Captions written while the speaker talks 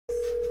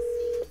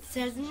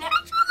says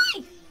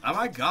naturally. Oh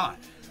my God.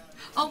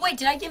 Oh wait,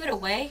 did I give it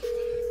away?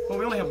 Well,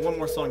 we only have one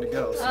more song to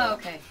go. So. Oh,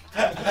 okay.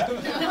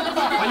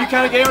 Well, you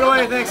kind of gave it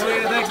away. Thanks,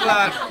 Selena. Thanks a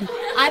lot.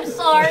 I'm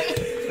sorry.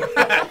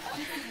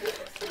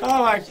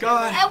 Oh my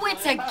God. Oh,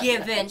 it's a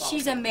given.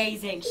 She's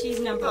amazing. She's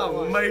number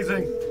one.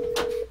 Amazing.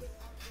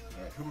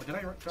 Did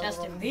I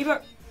Justin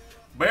Bieber.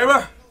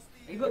 Bieber.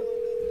 Bieber.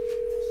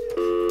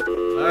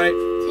 All right.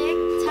 Tick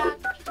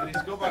tock.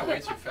 These go by way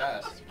too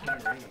fast. You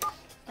can't even read them.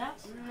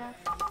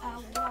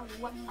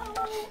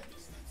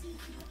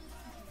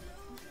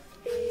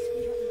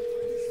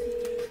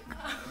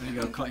 There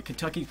you go,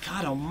 Kentucky.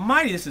 God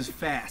almighty, this is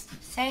fast.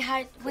 Say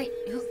hi. Wait,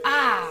 who?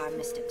 Ah, I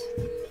missed it.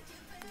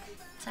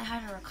 Say hi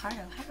to Ricardo.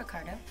 Hi,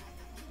 Ricardo.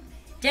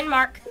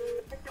 Denmark.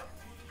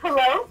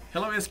 Hello?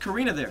 Hello, is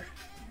Karina there?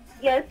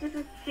 Yes, this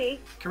is she.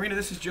 Karina,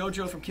 this is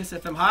JoJo from Kiss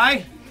FM.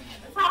 Hi.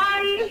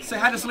 Hi. Say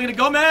hi to Selena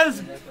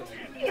Gomez.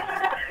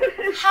 Yeah.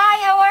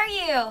 Hi, how are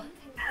you?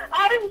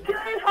 I'm good.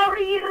 How are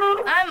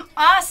you? I'm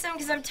awesome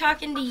because I'm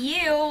talking to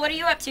you. What are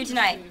you up to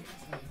tonight?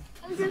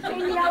 I'm just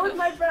hanging out with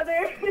my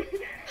brother.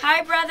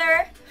 Hi,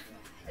 brother.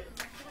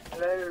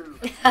 Hello.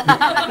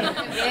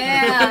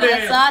 Yeah,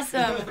 that's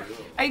awesome.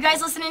 Are you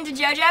guys listening to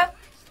JoJo?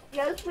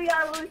 Yes, we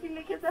are listening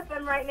to Kiss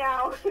FM right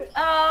now.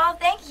 Oh,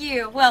 thank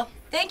you. Well,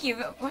 thank you.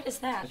 What is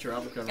that? That's your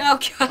album cover. Oh,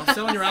 God. I'm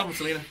selling your album,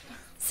 Selena.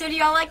 So do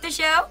y'all like the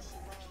show?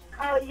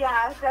 Oh,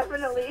 yeah,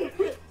 definitely.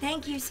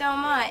 Thank you so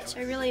much.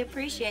 I really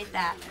appreciate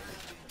that.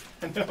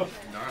 Gnarly,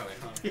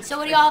 huh? So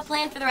what do y'all have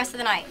planned for the rest of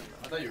the night?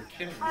 I thought you were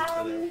kidding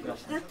me.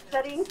 Just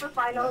studying for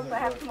finals I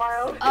have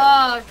tomorrow.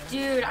 Oh,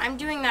 dude, I'm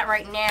doing that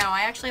right now.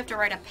 I actually have to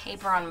write a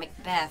paper on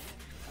Macbeth.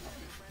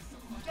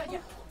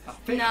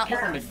 No.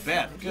 Paper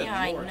Macbeth. Good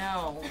Yeah, Lord. I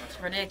know.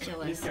 It's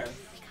ridiculous.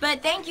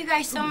 But thank you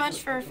guys so much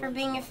for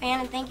being a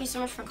fan, and thank you so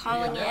much for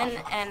calling in,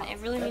 and it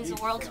really means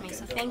the world to me,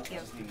 so thank you.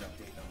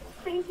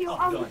 Thank you.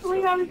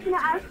 Selena, I was going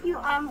to ask you,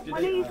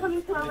 when are you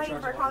coming to LA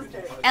for a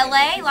concert?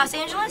 LA? Los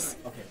Angeles?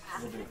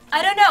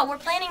 I don't know. We're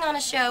planning on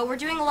a show. We're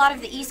doing a lot of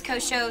the East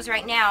Coast shows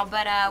right now,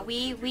 but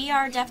we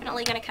are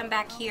definitely going to come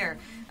back here.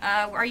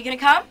 Are you going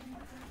to come?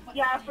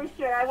 Yeah, for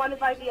sure. I want to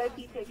buy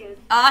VIP tickets.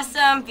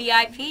 Awesome.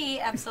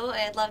 VIP. Absolutely.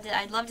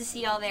 I'd love to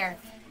see y'all there.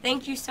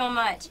 Thank you so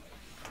much.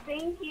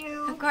 Thank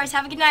you. Of course.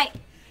 Have a good night.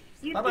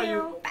 You Bye-bye, too.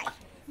 you. Bye.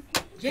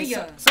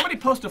 Yeah. Somebody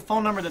post a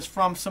phone number that's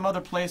from some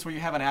other place where you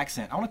have an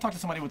accent. I want to talk to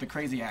somebody with a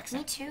crazy Me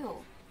accent. too.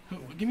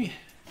 Give me.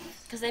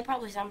 Because they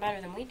probably sound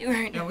better than we do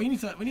right Yeah, now. we need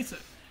to.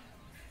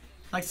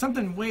 Like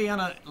something way on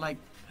a like.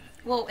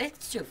 Well,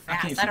 it's too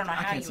fast. can't I don't see- know I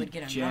how can't you would see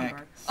get a jack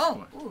number.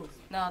 Oh, squat. ooh.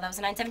 No, that was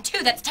a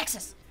 972. That's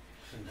Texas.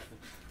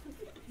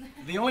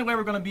 The only way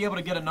we're gonna be able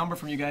to get a number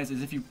from you guys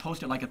is if you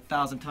post it like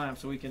 1,000 times,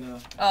 so we can.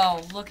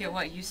 Oh, look at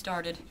what you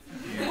started.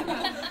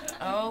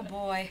 Oh,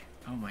 boy.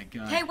 Oh my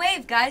God. Hey,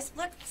 wave, guys.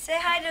 Look, say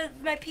hi to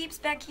my peeps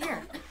back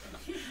here.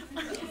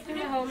 They're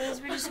my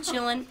homies. We're just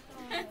chilling.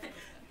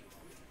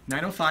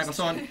 905.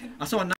 I saw.